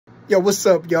Yo, what's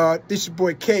up, y'all? This your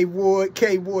boy K Ward,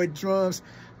 K Ward Drums.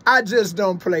 I just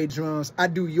don't play drums. I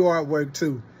do yard work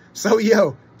too. So,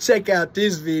 yo, check out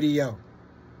this video.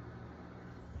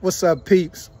 What's up,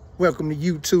 peeps? Welcome to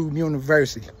YouTube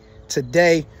University.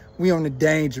 Today, we on the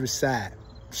dangerous side,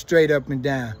 straight up and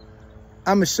down.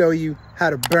 I'm gonna show you how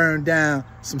to burn down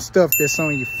some stuff that's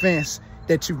on your fence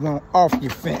that you want off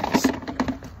your fence.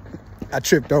 I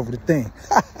tripped over the thing.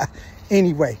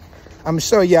 Anyway, I'm gonna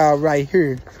show y'all right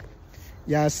here.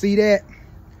 Y'all see that?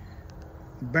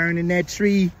 Burning that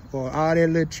tree or all that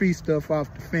little tree stuff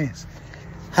off the fence.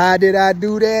 How did I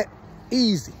do that?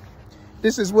 Easy.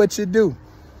 This is what you do.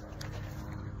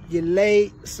 You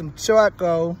lay some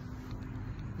charcoal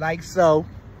like so.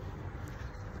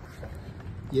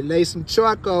 You lay some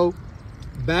charcoal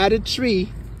by the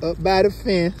tree, up by the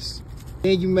fence.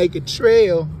 Then you make a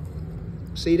trail.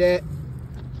 See that?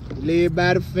 You lay it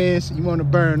by the fence. You want to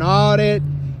burn all that.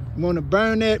 You want to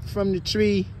burn that from the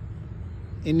tree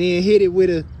and then hit it with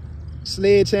a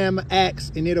sledgehammer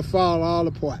axe and it'll fall all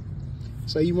apart.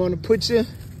 So you want to put your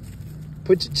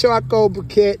charcoal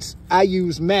briquettes. I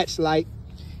use matchlight.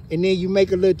 And then you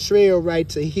make a little trail right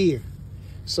to here.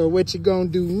 So what you're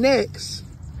going to do next,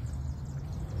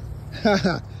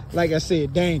 like I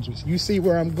said, dangerous. You see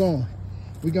where I'm going.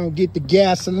 We're going to get the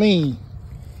gasoline.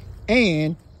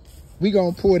 And we're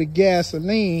going to pour the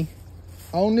gasoline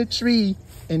on the tree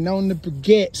and on the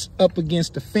briquettes up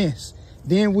against the fence.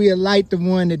 Then we'll light the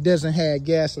one that doesn't have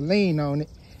gasoline on it.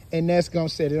 And that's going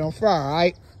to set it on fire, all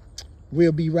right?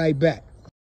 We'll be right back.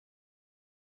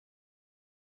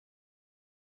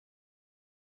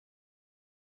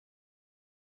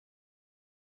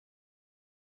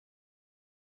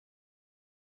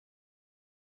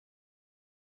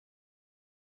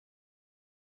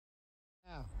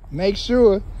 Make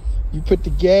sure you put the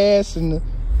gas and the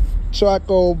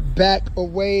charcoal back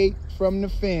away from the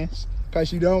fence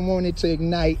because you don't want it to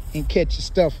ignite and catch your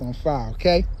stuff on fire,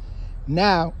 okay?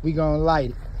 Now we're gonna light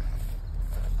it.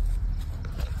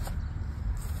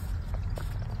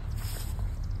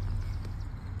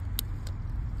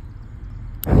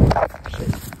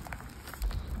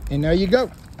 And there you go.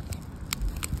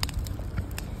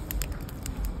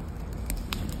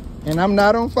 And I'm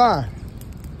not on fire.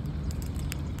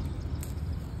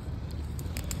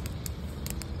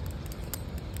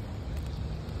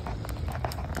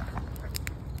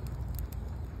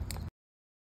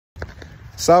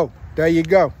 So, there you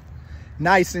go.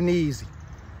 Nice and easy.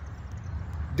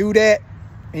 Do that,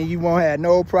 and you won't have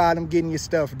no problem getting your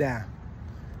stuff down.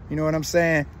 You know what I'm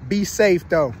saying? Be safe,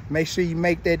 though. Make sure you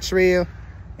make that trail,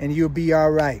 and you'll be all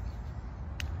right.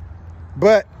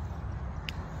 But,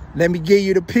 let me give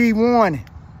you the P warning.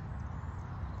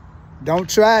 Don't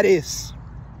try this.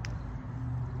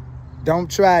 Don't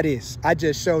try this. I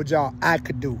just showed y'all I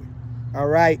could do it. All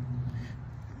right?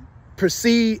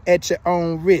 Proceed at your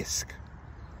own risk.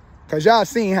 Because y'all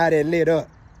seen how that lit up.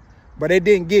 But it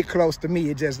didn't get close to me.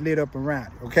 It just lit up around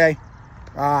it, okay?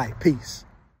 All right, peace.